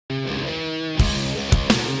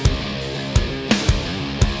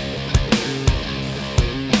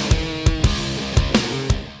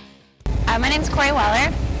name's Corry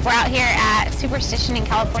Weller. We're out here at Superstition in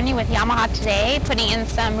California with Yamaha today, putting in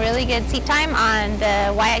some really good seat time on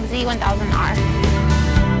the YXZ1000R.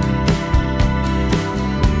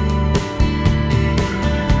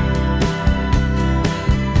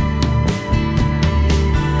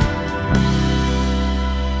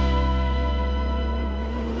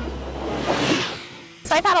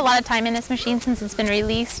 So I've had a lot of time in this machine since it's been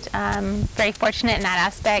released. Very fortunate in that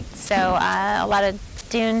aspect. So a lot of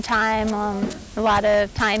dune time, a lot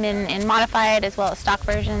of time in modified as well as stock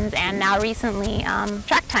versions, and now recently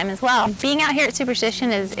track time as well. Being out here at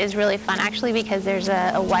Superstition is really fun actually, because there's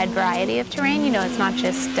a wide variety of terrain. You know, it's not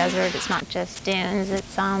just desert, it's not just dunes,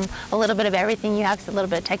 it's a little bit of everything. You have a little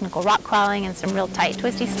bit of technical rock crawling and some real tight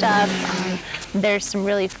twisty stuff. There's some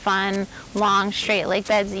really fun long straight lake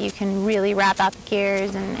beds that you can really wrap out the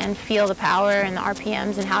gears and feel the power and the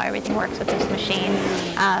RPMs and how everything works with this machine.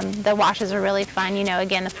 The washes are really fun. You know,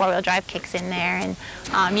 again, the four-wheel drive kicks in there,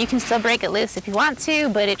 and you can still break it loose if you want to,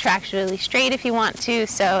 but it tracks really straight if you want to.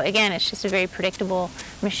 So again, it's just a very predictable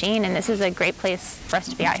machine, and this is a great place for us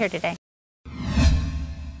to be out here today.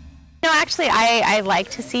 No, actually, I like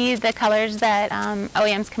to see the colors that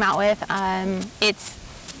OEMs come out with.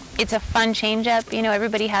 It's a fun change-up. You know,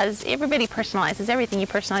 everybody personalizes everything. You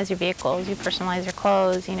personalize your vehicles, you personalize your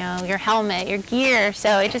clothes, you know, your helmet, your gear.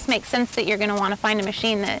 So it just makes sense that you're going to want to find a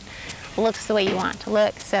machine that looks the way you want it to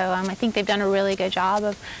look. So I think they've done a really good job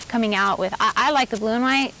of coming out with. I like the blue and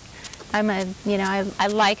white. I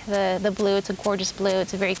like the blue. It's a gorgeous blue.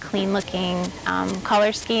 It's a very clean-looking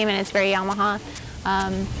color scheme, and it's very Yamaha.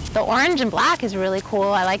 The orange and black is really cool.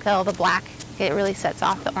 I like all the black. It really sets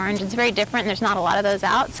off the orange. It's very different. There's not a lot of those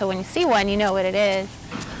out, so when you see one, you know what it is.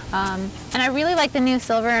 And I really like the new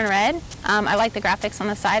silver and red. I like the graphics on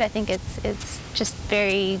the side. I think it's just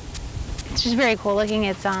very cool looking.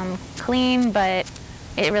 It's clean, but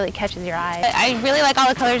it really catches your eye. I really like all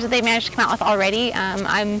the colors that they managed to come out with already.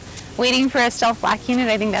 I'm waiting for a stealth black unit.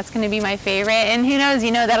 I think that's going to be my favorite. And who knows,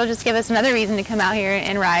 you know, that'll just give us another reason to come out here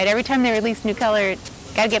and ride. Every time they release new color,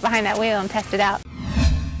 got to get behind that wheel and test it out.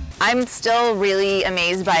 I'm still really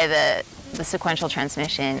amazed by the sequential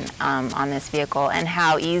transmission on this vehicle and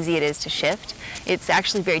how easy it is to shift. It's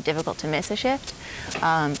actually very difficult to miss a shift.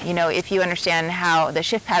 You know, if you understand how the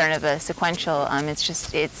shift pattern of a sequential,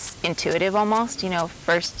 it's intuitive almost. You know,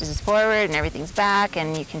 first is forward and everything's back,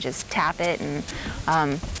 and you can just tap it, and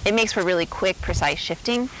it makes for really quick, precise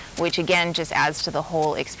shifting, which again just adds to the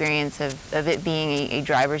whole experience of it being a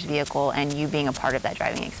driver's vehicle and you being a part of that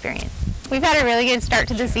driving experience. We've had a really good start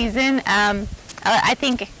to the season. I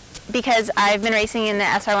think because I've been racing in the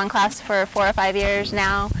SR1 class for 4 or 5 years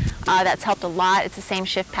now, that's helped a lot. It's the same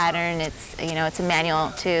shift pattern. It's a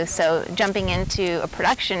manual too. So jumping into a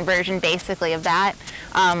production version basically of that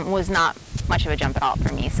was not much of a jump at all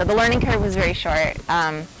for me. So the learning curve was very short.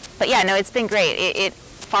 But yeah, no, it's been great. It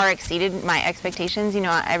far exceeded my expectations. You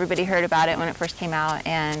know, everybody heard about it when it first came out,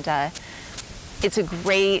 and it's a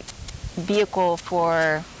great vehicle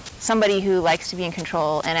for somebody who likes to be in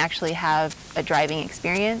control and actually have a driving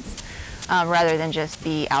experience, rather than just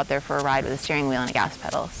be out there for a ride with a steering wheel and a gas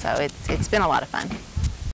pedal. So it's been a lot of fun.